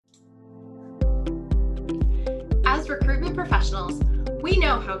recruitment professionals, we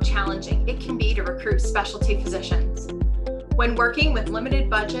know how challenging it can be to recruit specialty physicians. When working with limited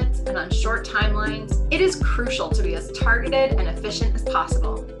budgets and on short timelines, it is crucial to be as targeted and efficient as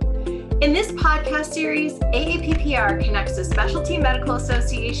possible. In this podcast series, AAPPR connects to specialty medical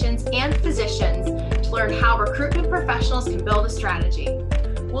associations and physicians to learn how recruitment professionals can build a strategy.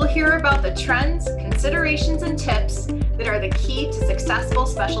 We'll hear about the trends, considerations, and tips that are the key to successful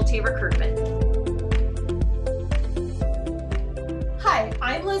specialty recruitment. Hi,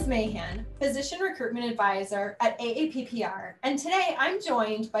 I'm Liz Mahan, Physician Recruitment Advisor at AAPPR, and today I'm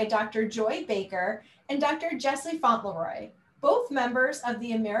joined by Dr. Joy Baker and Dr. Jessie Fauntleroy, both members of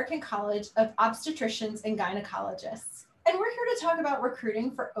the American College of Obstetricians and Gynecologists, and we're here to talk about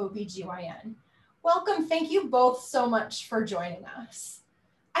recruiting for OBGYN. Welcome, thank you both so much for joining us.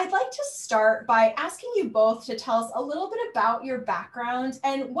 I'd like to start by asking you both to tell us a little bit about your background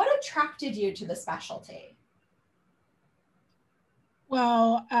and what attracted you to the specialty.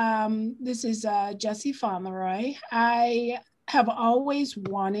 Well, this is Jessie Fauntleroy. I have always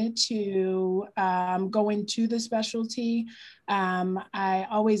wanted to go into the specialty. I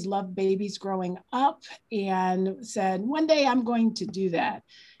always loved babies growing up and said, one day I'm going to do that.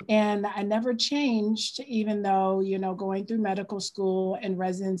 And I never changed, even though, going through medical school and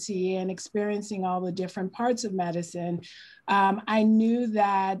residency and experiencing all the different parts of medicine. I knew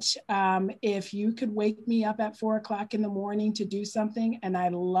that if you could wake me up at 4 o'clock in the morning to do something, and I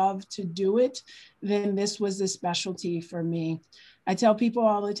love to do it, then this was the specialty for me. I tell people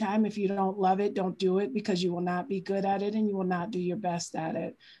all the time, if you don't love it, don't do it, because you will not be good at it and you will not do your best at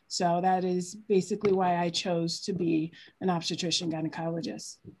it. So that is basically why I chose to be an obstetrician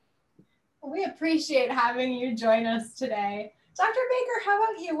gynecologist. We appreciate having you join us today. Dr. Baker, how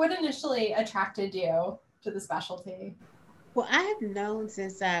about you? What initially attracted you to the specialty? Well, I have known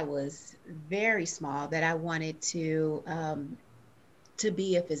since I was very small that I wanted to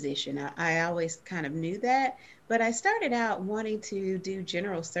be a physician. I always kind of knew that, but I started out wanting to do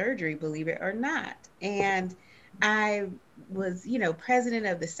general surgery, believe it or not. And I was, president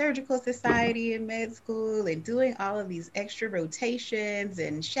of the surgical society in med school and doing all of these extra rotations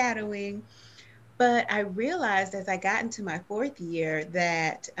and shadowing. But I realized as I got into my 4th year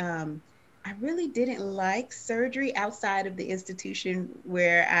that I really didn't like surgery outside of the institution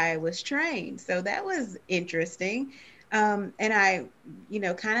where I was trained. So that was interesting. And I,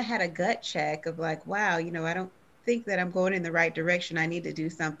 kind of had a gut check of like, wow, I don't think that I'm going in the right direction. I need to do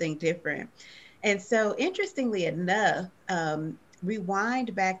something different. And so interestingly enough,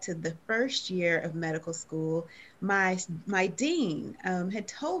 rewind back to the first year of medical school, my dean had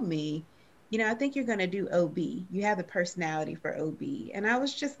told me, I think you're going to do OB. You have the personality for OB. And I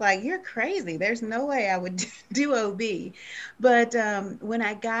was just like, you're crazy. There's no way I would do OB. But when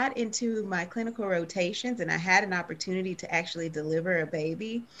I got into my clinical rotations and I had an opportunity to actually deliver a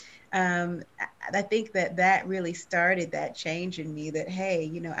baby, I think that really started that change in me that,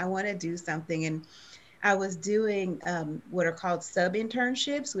 hey, I want to do something. And I was doing what are called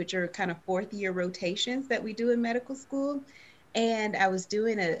sub-internships, which are kind of 4th year rotations that we do in medical school. And I was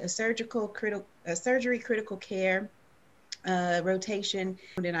doing a surgery critical care rotation.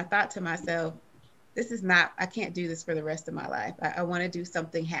 And I thought to myself, I can't do this for the rest of my life. I want to do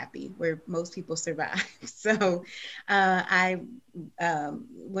something happy where most people survive. So I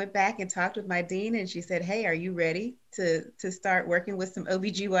went back and talked with my dean and she said, hey, are you ready to start working with some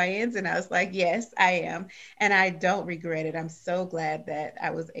OBGYNs? And I was like, yes, I am. And I don't regret it. I'm so glad that I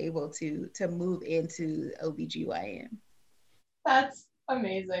was able to move into OBGYN. That's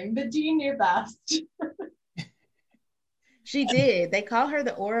amazing. The dean knew best. She did. They call her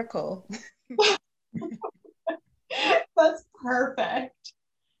the Oracle. That's perfect.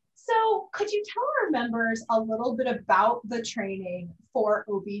 So could you tell our members a little bit about the training for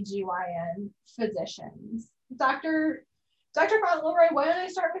OBGYN physicians? Dr. Fauntleroy, why don't I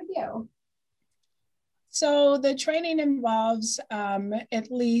start with you? So the training involves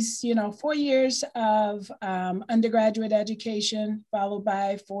at least, 4 years of undergraduate education, followed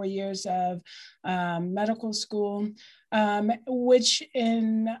by 4 years of medical school, which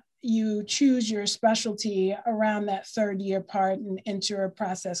you choose your specialty around that 3rd year part and enter a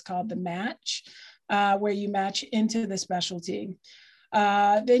process called the match, where you match into the specialty.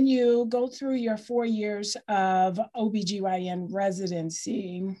 Then you go through your 4 years of OBGYN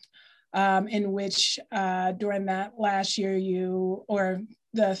residency, in which during that last year or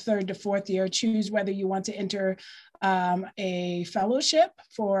the 3rd to 4th year, choose whether you want to enter a fellowship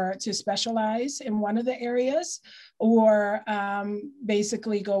to specialize in one of the areas, or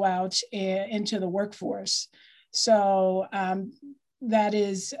basically go out into the workforce. So that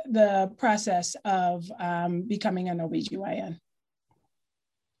is the process of becoming an OBGYN.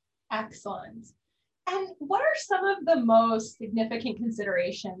 Excellent. And what are some of the most significant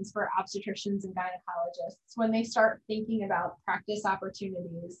considerations for obstetricians and gynecologists when they start thinking about practice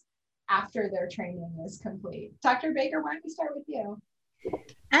opportunities after their training is complete? Dr. Baker, why don't we start with you?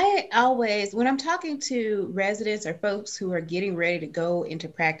 I always, when I'm talking to residents or folks who are getting ready to go into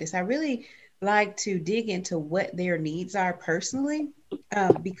practice, I really like to dig into what their needs are personally,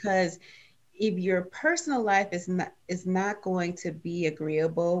 because if your personal life is not going to be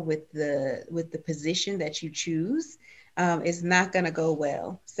agreeable with the position that you choose, it's not going to go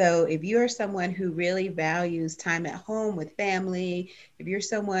well. So if you're someone who really values time at home with family, if you're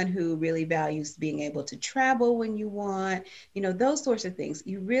someone who really values being able to travel when you want, those sorts of things,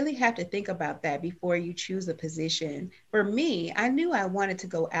 you really have to think about that before you choose a position. For me, I knew I wanted to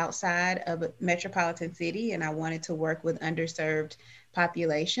go outside of a metropolitan city, and I wanted to work with underserved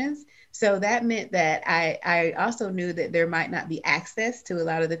populations. So that meant that I also knew that there might not be access to a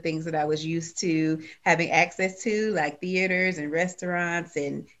lot of the things that I was used to having access to, like theaters and restaurants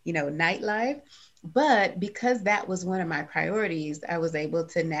and, nightlife. But because that was one of my priorities, I was able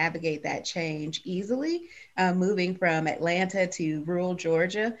to navigate that change easily, moving from Atlanta to rural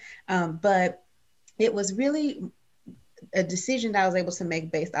Georgia. But it was really a decision that I was able to make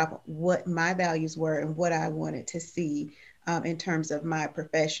based off of what my values were and what I wanted to see in terms of my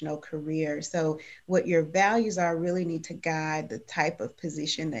professional career. So what your values are really need to guide the type of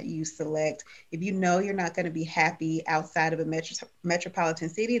position that you select. If you know you're not going to be happy outside of a metropolitan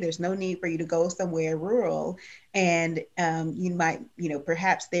city, there's no need for you to go somewhere rural. And you might,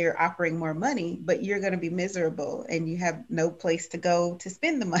 perhaps they're offering more money, but you're going to be miserable and you have no place to go to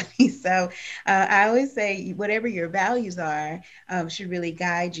spend the money. So I always say whatever your values are should really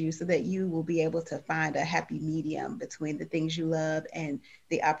guide you so that you will be able to find a happy medium between the things you love and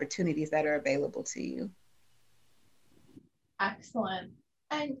the opportunities that are available to you. Excellent.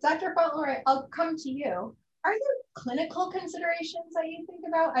 And Dr. Fauntleroy, I'll come to you. Are there clinical considerations that you think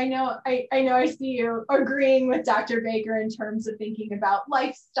about? I know I see you agreeing with Dr. Baker in terms of thinking about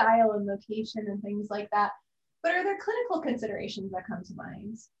lifestyle and location and things like that. But are there clinical considerations that come to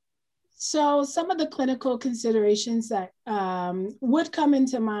mind? So some of the clinical considerations that would come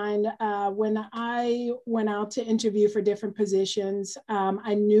into mind when I went out to interview for different positions,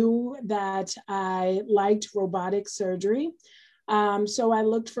 I knew that I liked robotic surgery. So I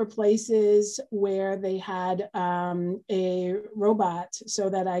looked for places where they had a robot so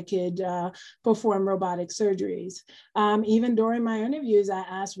that I could perform robotic surgeries. Even during my interviews, I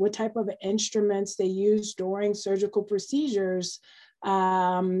asked what type of instruments they use during surgical procedures.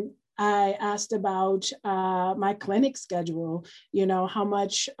 I asked about my clinic schedule, how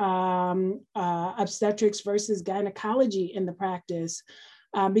much obstetrics versus gynecology in the practice.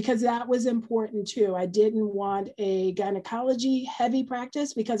 Because that was important too. I didn't want a gynecology heavy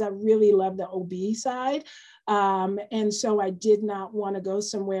practice because I really love the OB side. And so I did not want to go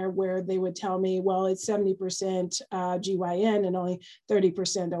somewhere where they would tell me, well, it's 70% GYN and only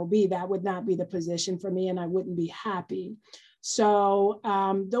 30% OB. That would not be the position for me and I wouldn't be happy. So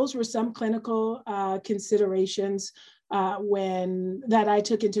those were some clinical considerations that I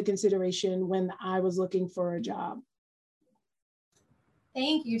took into consideration when I was looking for a job.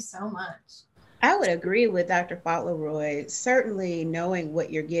 Thank you so much. I would agree with Dr. Fauntleroy. Certainly knowing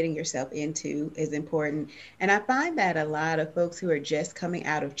what you're getting yourself into is important. And I find that a lot of folks who are just coming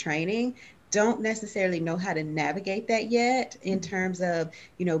out of training don't necessarily know how to navigate that yet in terms of,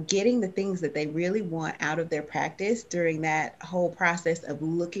 getting the things that they really want out of their practice during that whole process of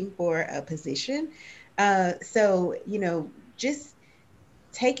looking for a position. So, just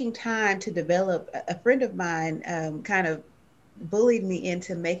taking time to develop. A friend of mine kind of bullied me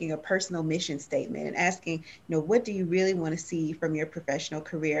into making a personal mission statement and asking, what do you really want to see from your professional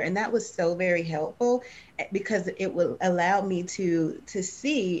career? And that was so very helpful because it will allow me to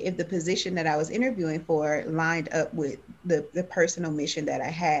see if the position that I was interviewing for lined up with the personal mission that I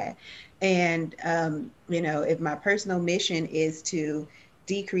had. And, if my personal mission is to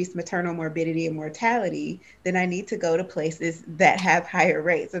decrease maternal morbidity and mortality, then I need to go to places that have higher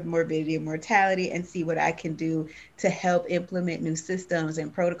rates of morbidity and mortality and see what I can do to help implement new systems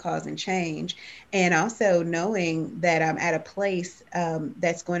and protocols and change. And also knowing that I'm at a place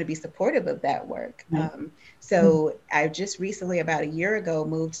that's going to be supportive of that work. So I just recently, about a year ago,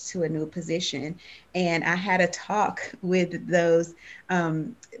 moved to a new position, and I had a talk with those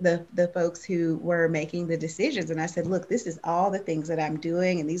the folks who were making the decisions. And I said, look, this is all the things that I'm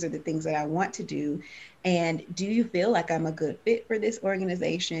doing, and these are the things that I want to do. And do you feel like I'm a good fit for this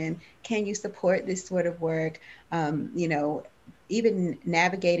organization? Can you support this sort of work? even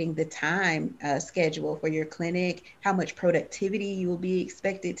navigating the time schedule for your clinic, how much productivity you will be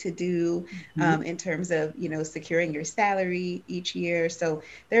expected to do in terms of, securing your salary each year. So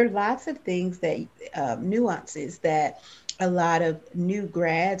there are lots of things that nuances that a lot of new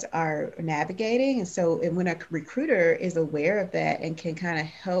grads are navigating. And when a recruiter is aware of that and can kind of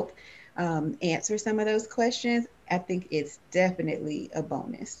help answer some of those questions, I think it's definitely a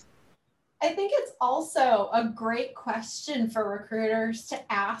bonus. I think it's also a great question for recruiters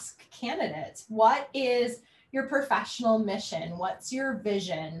to ask candidates. What is your professional mission? What's your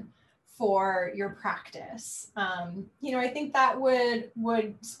vision for your practice? I think that would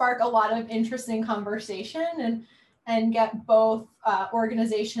spark a lot of interesting conversation and get both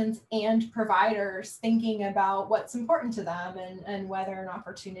organizations and providers thinking about what's important to them and whether an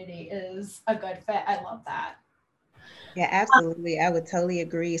opportunity is a good fit. I love that. Yeah, absolutely. I would totally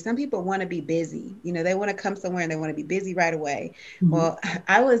agree. Some people want to be busy. They want to come somewhere and they want to be busy right away. Mm-hmm. Well,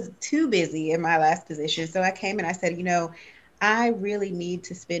 I was too busy in my last position. So I came and I said, I really need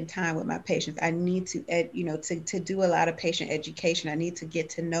to spend time with my patients. I need to, to do a lot of patient education. I need to get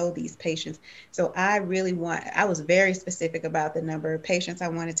to know these patients. So I was very specific about the number of patients I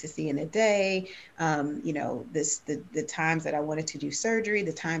wanted to see in a day, the times that I wanted to do surgery,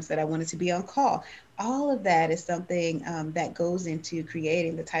 the times that I wanted to be on call. All of that is something that goes into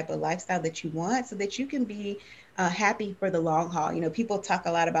creating the type of lifestyle that you want so that you can be happy for the long haul. People talk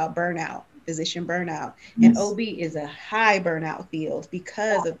a lot about burnout, physician burnout, and OB is a high burnout field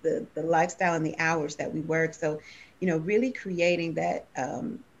because of the lifestyle and the hours that we work. So, really creating that,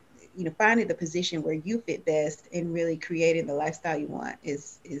 finding the position where you fit best and really creating the lifestyle you want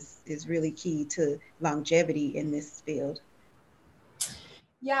is really key to longevity in this field.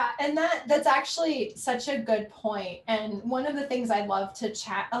 Yeah, and that's actually such a good point. And one of the things I'd love to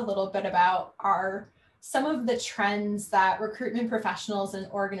chat a little bit about are some of the trends that recruitment professionals and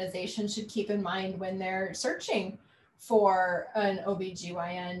organizations should keep in mind when they're searching for an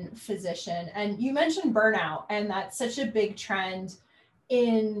OBGYN physician. And you mentioned burnout, and that's such a big trend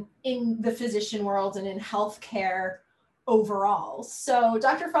in the physician world and in healthcare overall. So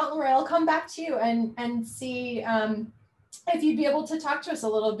Dr. Fauntleroy, I'll come back to you and see if you'd be able to talk to us a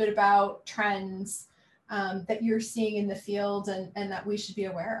little bit about trends that you're seeing in the field and that we should be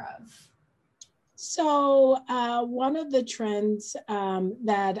aware of. So one of the trends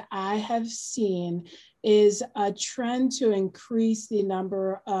that I have seen is a trend to increase the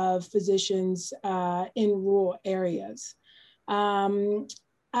number of physicians in rural areas.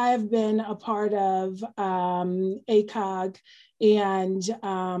 I've been a part of ACOG,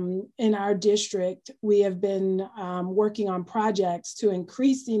 and in our district, we have been working on projects to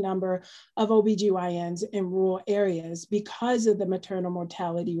increase the number of OBGYNs in rural areas because of the maternal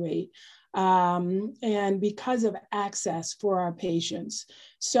mortality rate. And because of access for our patients.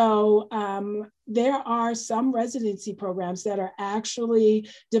 So there are some residency programs that are actually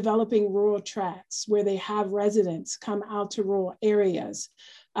developing rural tracts where they have residents come out to rural areas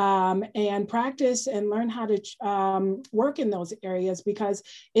and practice and learn how to work in those areas, because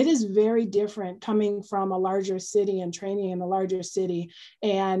it is very different coming from a larger city and training in a larger city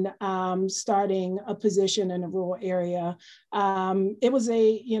and starting a position in a rural area. It was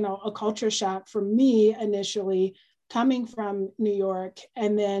a culture shock for me initially, coming from New York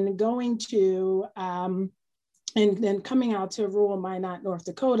and then going to and then coming out to rural Minot, North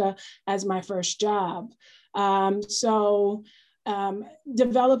Dakota as my first job.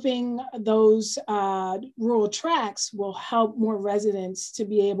 Developing those rural tracts will help more residents to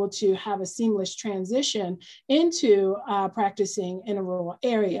be able to have a seamless transition into practicing in a rural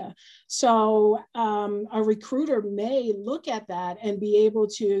area. So a recruiter may look at that and be able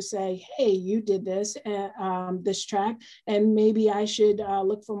to say, hey, you did this tract, and maybe I should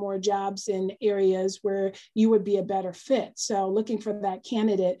look for more jobs in areas where you would be a better fit. So looking for that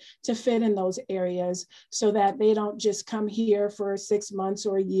candidate to fit in those areas so that they don't just come here for 6 months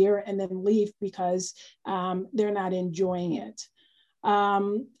or a year and then leave because they're not enjoying it.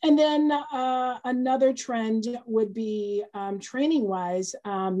 And then another trend would be training-wise,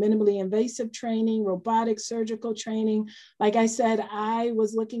 minimally invasive training, robotic surgical training. Like I said, I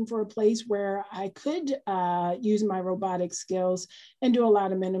was looking for a place where I could use my robotic skills and do a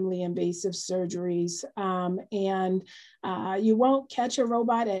lot of minimally invasive surgeries. And you won't catch a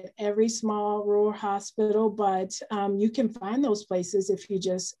robot at every small rural hospital, but you can find those places if you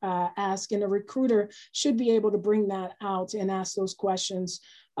just ask, and a recruiter should be able to bring that out and ask those questions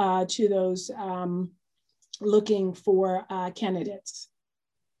to those looking for candidates.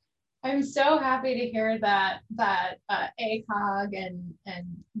 I'm so happy to hear that ACOG and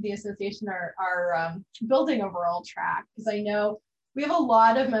the association are building a rural track, because I know we have a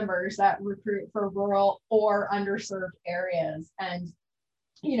lot of members that recruit for rural or underserved areas, and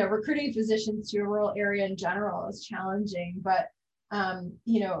recruiting physicians to a rural area in general is challenging, but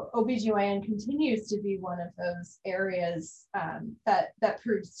OBGYN continues to be one of those areas that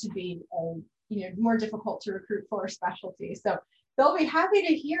proves to be more difficult to recruit for a specialty. So they'll be happy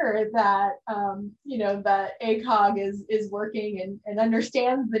to hear that that ACOG is working and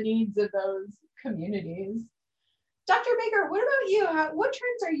understands the needs of those communities. Dr. Baker, what about you? What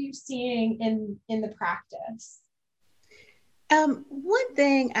trends are you seeing in the practice? One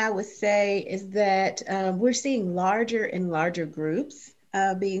thing I would say is that we're seeing larger and larger groups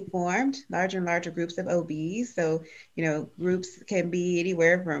being formed, larger and larger groups of OBs. So, groups can be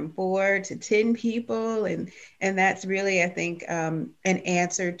anywhere from 4 to 10 people. And that's really, I think, an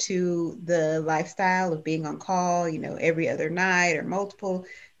answer to the lifestyle of being on call, every other night or multiple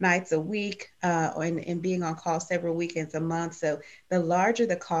nights a week, and being on call several weekends a month. So the larger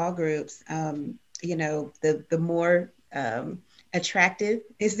the call groups, the more attractive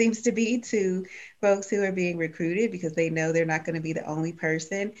it seems to be to folks who are being recruited, because they know they're not going to be the only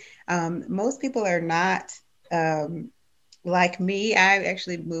person. Most people are not like me. I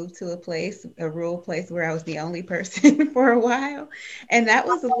actually moved to a rural place where I was the only person for a while, and that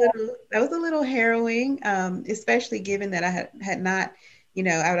was a little harrowing, especially given that I had not.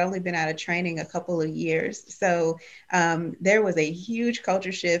 I'd only been out of training a couple of years. So there was a huge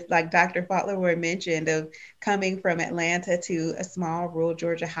culture shift, like Dr. Fauntleroy mentioned, of coming from Atlanta to a small rural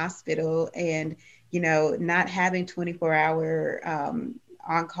Georgia hospital and, not having 24-hour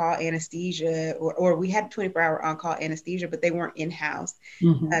on-call anesthesia, or we had 24-hour on-call anesthesia, but they weren't in-house.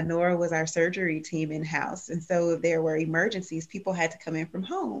 Nor was our surgery team in-house. And so if there were emergencies, people had to come in from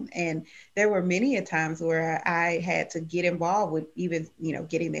home. And there were many a times where I had to get involved with even,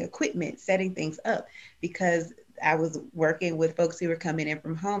 getting the equipment, setting things up, because I was working with folks who were coming in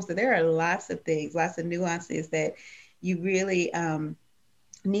from home. So there are lots of things, lots of nuances that you really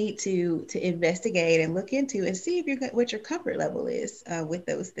need to investigate and look into and see if what your comfort level is with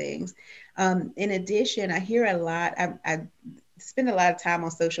those things. In addition, I hear a lot, I spend a lot of time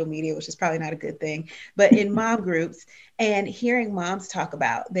on social media, which is probably not a good thing, but in mom groups, and hearing moms talk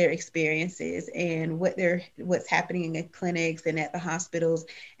about their experiences and what's happening in clinics and at the hospitals.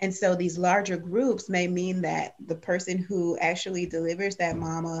 And so these larger groups may mean that the person who actually delivers that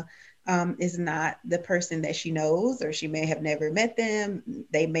mama is not the person that she knows, or she may have never met them.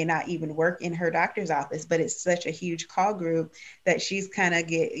 They may not even work in her doctor's office, but it's such a huge call group that she's kind of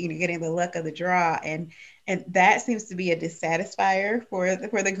getting the luck of the draw. And that seems to be a dissatisfier for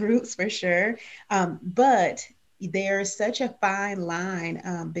the groups, for sure. But there's such a fine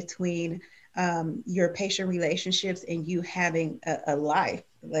line between your patient relationships and you having a life.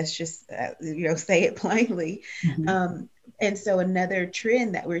 Let's just say it plainly. And so another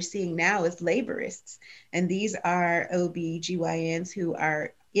trend that we're seeing now is laborists. And these are OB-GYNs who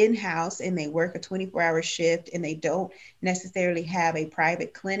are in-house and they work a 24-hour shift, and they don't necessarily have a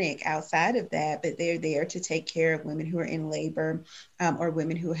private clinic outside of that, but they're there to take care of women who are in labor, or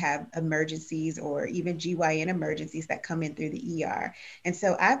women who have emergencies, or even GYN emergencies that come in through the ER. And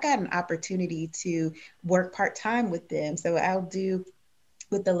so I've got an opportunity to work part-time with them. So I'll do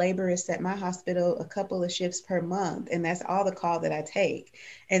with the laborists at my hospital a couple of shifts per month, and that's all the call that I take.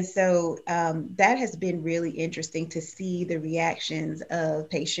 And so that has been really interesting to see the reactions of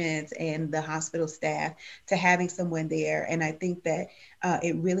patients and the hospital staff to having someone there. And I think that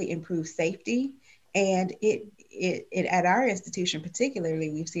it really improves safety. And it at our institution particularly,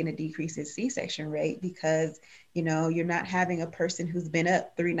 we've seen a decrease in C-section rate, because you're not having a person who's been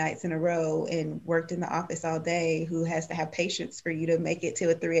up 3 nights in a row and worked in the office all day, who has to have patience for you to make it to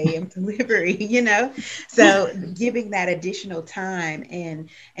a 3 a.m. delivery, So giving that additional time and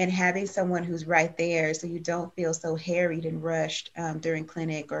having someone who's right there, so you don't feel so harried and rushed during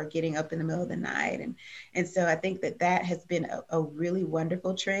clinic or getting up in the middle of the night. And so I think that has been a really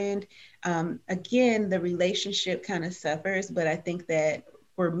wonderful trend. Again, the relationship kind of suffers, but I think that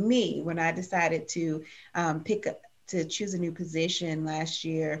for me, when I decided to choose a new position last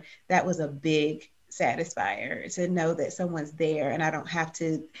year, that was a big satisfier, to know that someone's there and I don't have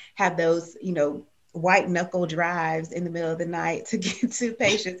to have those, white knuckle drives in the middle of the night to get to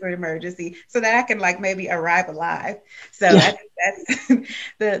patients for emergency, so that I can maybe arrive alive. So I think that's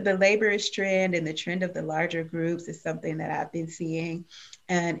the laborist trend, and the trend of the larger groups is something that I've been seeing.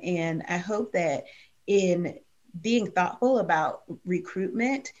 And I hope that in being thoughtful about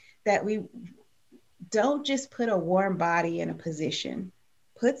recruitment, that we don't just put a warm body in a position,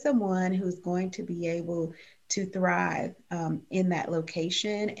 put someone who's going to be able to thrive in that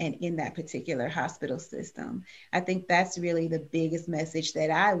location and in that particular hospital system. I think that's really the biggest message that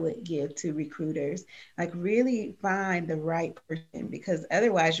I would give to recruiters. Like, really find the right person, because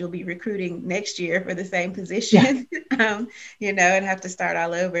otherwise you'll be recruiting next year for the same position, and have to start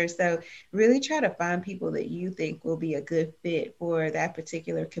all over. So really try to find people that you think will be a good fit for that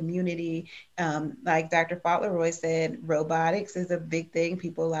particular community. Like Dr. Fauntleroy said, robotics is a big thing.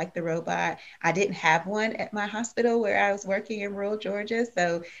 People like the robot. I didn't have one at my hospital where I was working in rural Georgia.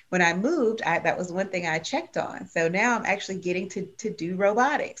 So when I moved, that was one thing I checked on. So now I'm actually getting to do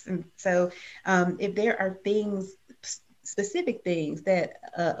robotics. And so if there are specific things that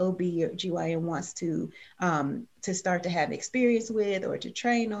OB or GYN wants to start to have experience with or to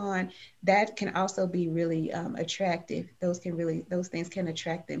train on, that can also be really attractive. Those things can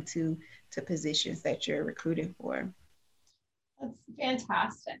attract them to positions that you're recruiting for. That's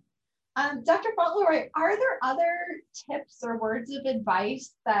fantastic. Dr. Fauntleroy, are there other tips or words of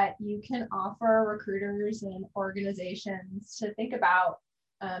advice that you can offer recruiters and organizations to think about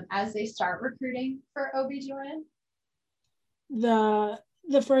as they start recruiting for OB/GYN?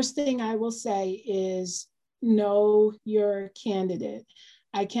 The first thing I will say is know your candidate.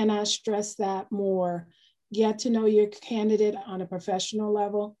 I cannot stress that more. Get to know your candidate on a professional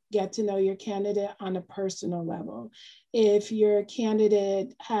level. Get to know your candidate on a personal level. If your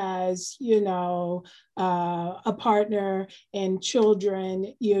candidate has, a partner and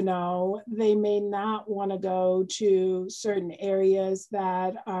children, they may not want to go to certain areas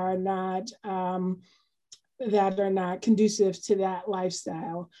that are not conducive to that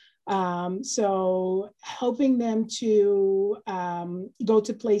lifestyle. So helping them to go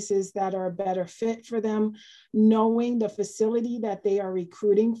to places that are a better fit for them, knowing the facility that they are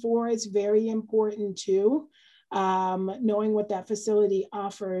recruiting for is very important too. Knowing what that facility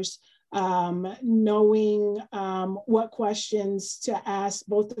offers, knowing what questions to ask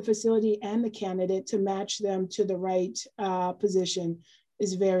both the facility and the candidate to match them to the right position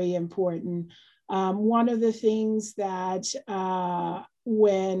is very important. One of the things that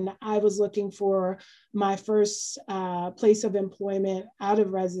when I was looking for my first place of employment out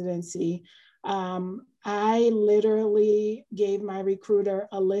of residency, I literally gave my recruiter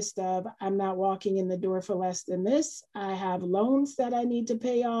a list of, I'm not walking in the door for less than this. I have loans that I need to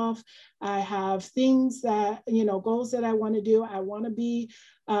pay off. I have things that, goals that I want to do. I want to be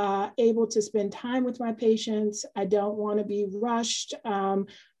able to spend time with my patients. I don't want to be rushed.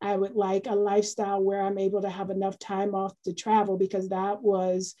 I would like a lifestyle where I'm able to have enough time off to travel, because that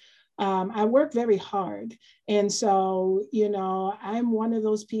was, I work very hard. And so, I'm one of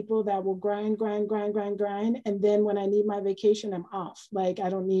those people that will grind. And then when I need my vacation, I'm off. Like, I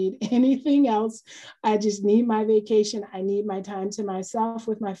don't need anything else. I just need my vacation. I need my time to myself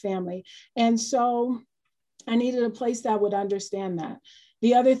with my family. And so I needed a place that would understand that.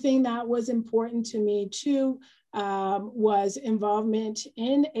 The other thing that was important to me too was involvement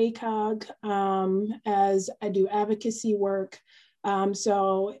in ACOG as I do advocacy work.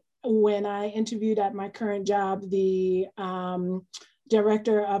 So when I interviewed at my current job, the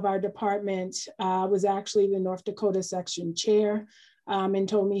director of our department was actually the North Dakota section chair, and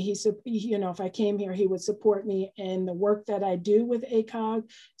told me if I came here, he would support me in the work that I do with ACOG.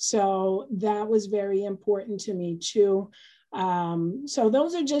 So that was very important to me too. So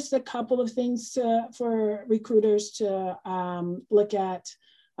those are just a couple of things for recruiters to look at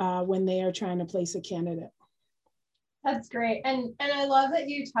when they are trying to place a candidate. That's great. And I love that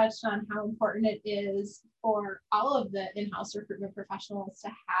you touched on how important it is for all of the in-house recruitment professionals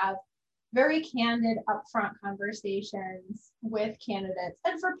to have very candid upfront conversations with candidates,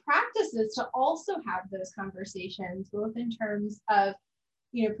 and for practices to also have those conversations, both in terms of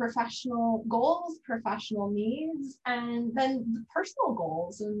professional goals, professional needs, and then the personal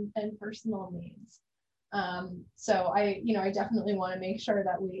goals and personal needs. So I definitely want to make sure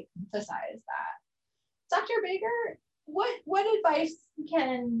that we emphasize that. Dr. Baker, what advice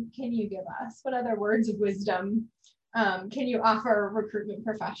can you give us? What other words of wisdom can you offer recruitment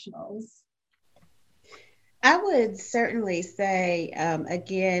professionals? I would certainly say,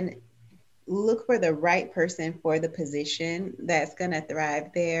 again, look for the right person for the position that's going to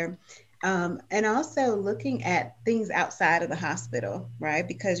thrive there. And also looking at things outside of the hospital, right?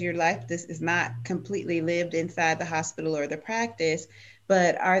 Because your life, this is not completely lived inside the hospital or the practice,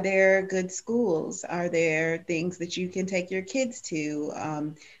 but are there good schools? Are there things that you can take your kids to?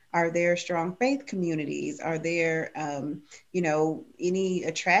 Are there strong faith communities? Are there, any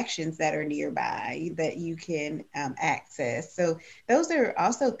attractions that are nearby that you can access? So those are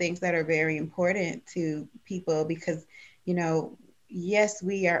also things that are very important to people, because, yes,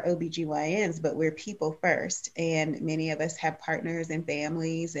 we are OBGYNs, but we're people first. And many of us have partners and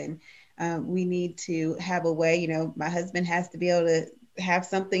families, and we need to have a way, my husband has to be able to have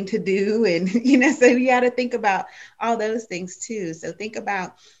something to do. And, so you got to think about all those things too. So think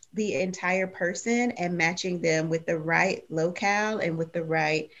about the entire person and matching them with the right locale and with the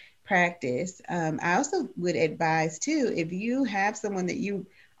right practice. I also would advise too, if you have someone that you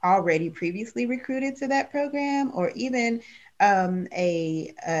already previously recruited to that program, or even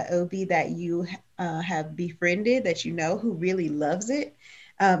a OB that you have befriended that who really loves it,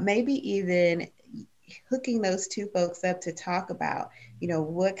 maybe even hooking those two folks up to talk about,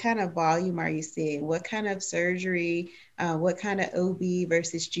 what kind of volume are you seeing? What kind of surgery? What kind of OB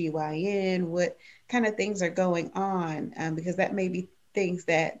versus GYN? What kind of things are going on? Because that may be things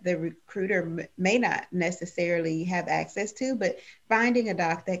that the recruiter may not necessarily have access to, but finding a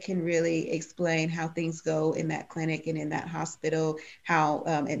doc that can really explain how things go in that clinic and in that hospital, how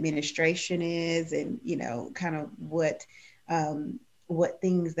administration is, and kind of what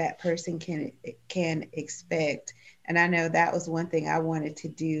things that person can expect. And I know that was one thing I wanted to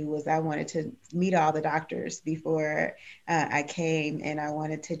do, was I wanted to meet all the doctors before I came, and I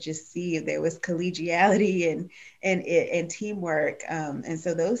wanted to just see if there was collegiality and teamwork. And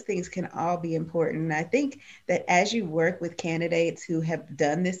so those things can all be important. And I think that as you work with candidates who have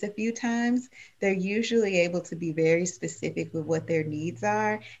done this a few times, they're usually able to be very specific with what their needs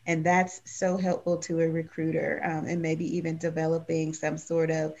are. And that's so helpful to a recruiter, and maybe even developing some sort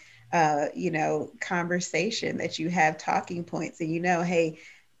of conversation that you have talking points, and hey,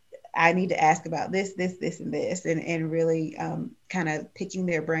 I need to ask about this, and this, and really kind of picking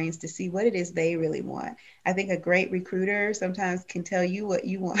their brains to see what it is they really want. I think a great recruiter sometimes can tell you what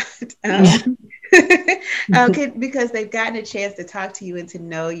you want, because they've gotten a chance to talk to you and to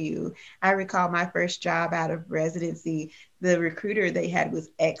know you. I recall my first job out of residency, the recruiter they had was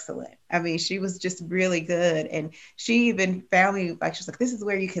excellent. I mean, she was just really good. And she even found me, like, she's like, this is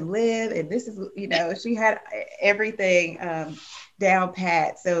where you can live. And this is, she had everything down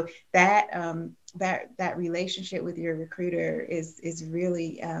pat. So that that relationship with your recruiter is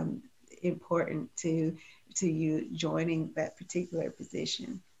really important to you joining that particular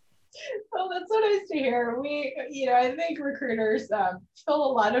position. Well, that's so nice to hear. We, I think recruiters fill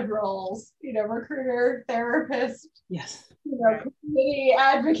a lot of roles, recruiter, therapist, yes, community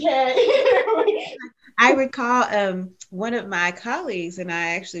advocate. I recall one of my colleagues and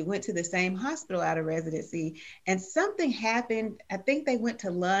I actually went to the same hospital out of residency, and something happened. I think they went to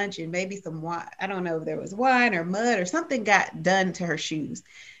lunch and maybe some wine. I don't know if there was wine or mud or something got done to her shoes.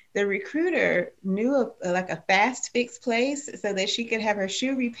 The recruiter knew of like a fast fix place so that she could have her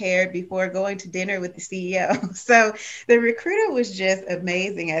shoe repaired before going to dinner with the CEO. So the recruiter was just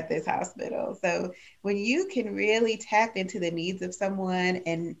amazing at this hospital. So when you can really tap into the needs of someone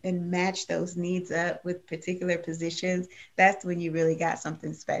and match those needs up with particular positions, that's when you really got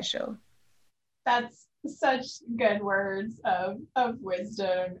something special. That's such good words of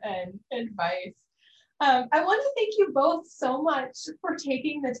wisdom and advice. I want to thank you both so much for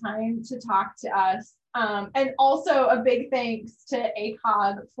taking the time to talk to us. And also a big thanks to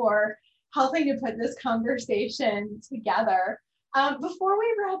ACOG for helping to put this conversation together. Before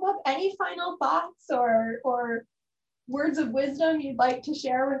we wrap up, any final thoughts or words of wisdom you'd like to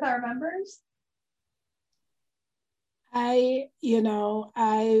share with our members? I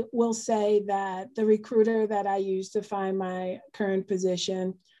will say that the recruiter that I used to find my current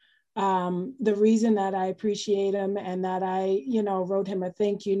position, the reason that I appreciate him and that I, wrote him a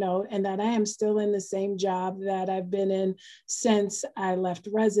thank you note, and that I am still in the same job that I've been in since I left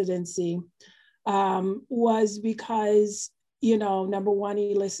residency, was because, number one,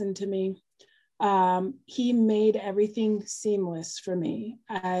 he listened to me. He made everything seamless for me.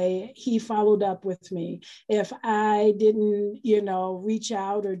 He followed up with me. If I didn't, reach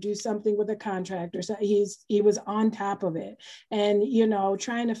out or do something with a contractor, so he was on top of it. And,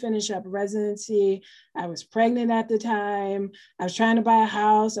 trying to finish up residency, I was pregnant at the time. I was trying to buy a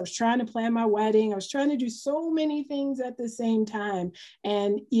house. I was trying to plan my wedding. I was trying to do so many things at the same time.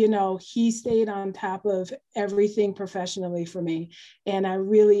 And, he stayed on top of everything professionally for me. And I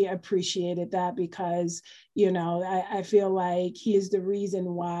really appreciated that, because, I feel like he is the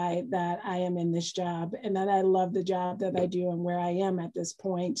reason why that I am in this job, and that I love the job that I do and where I am at this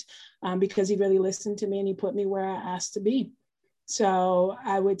point, because he really listened to me and he put me where I asked to be. So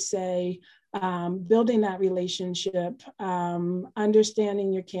I would say building that relationship,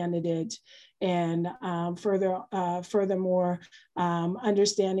 understanding your candidate, and furthermore,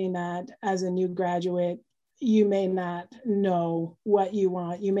 understanding that as a new graduate, you may not know what you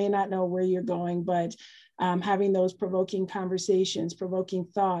want. You may not know where you're going, but having those provoking conversations, provoking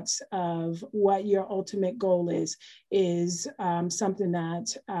thoughts of what your ultimate goal is something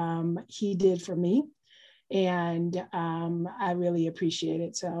that he did for me. And I really appreciate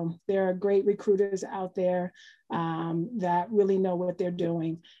it. So there are great recruiters out there that really know what they're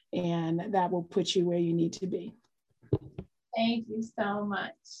doing, and that will put you where you need to be. Thank you so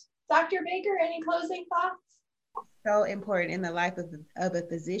much. Dr. Baker, any closing thoughts? So important in the life of a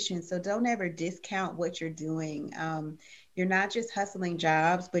physician. So don't ever discount what you're doing. You're not just hustling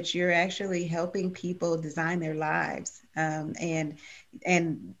jobs, but you're actually helping people design their lives. And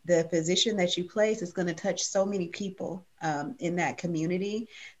the physician that you place is going to touch so many people in that community.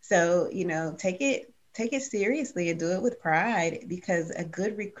 So, you know, take it seriously and do it with pride, because a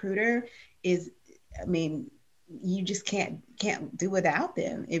good recruiter is, I mean, you just can't do without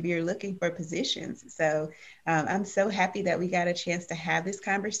them if you're looking for positions. So I'm so happy that we got a chance to have this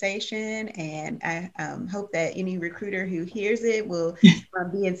conversation, and I hope that any recruiter who hears it will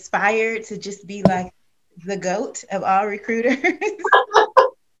be inspired to just be like the GOAT of all recruiters.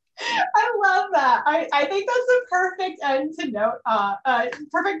 I love that. I think that's a perfect end to note,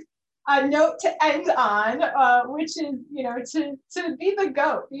 perfect note to end on, which is, you know, to be the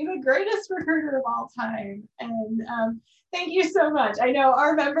GOAT, be the greatest recruiter of all time. And thank you so much. I know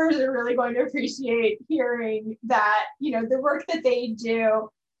our members are really going to appreciate hearing that, you know, the work that they do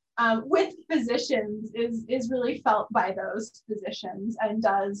with physicians is really felt by those physicians and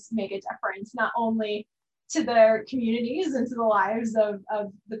does make a difference, not only to their communities and to the lives of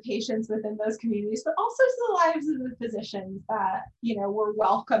the patients within those communities, but also to the lives of the physicians that, you know, we're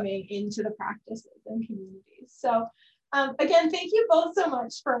welcoming into the practices and communities. So again, thank you both so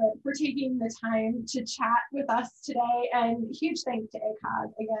much for taking the time to chat with us today, and huge thanks to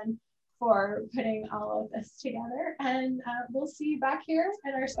ACOG again for putting all of this together. And we'll see you back here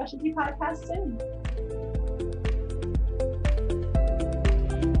in our specialty podcast soon.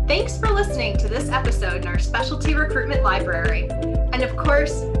 Thanks for listening to this episode in our Specialty Recruitment Library. And of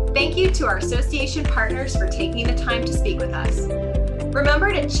course, thank you to our association partners for taking the time to speak with us.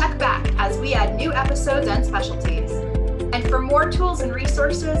 Remember to check back as we add new episodes and specialties. And for more tools and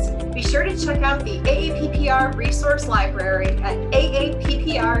resources, be sure to check out the AAPPR Resource Library at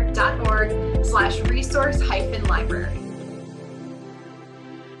aappr.org/resource-library.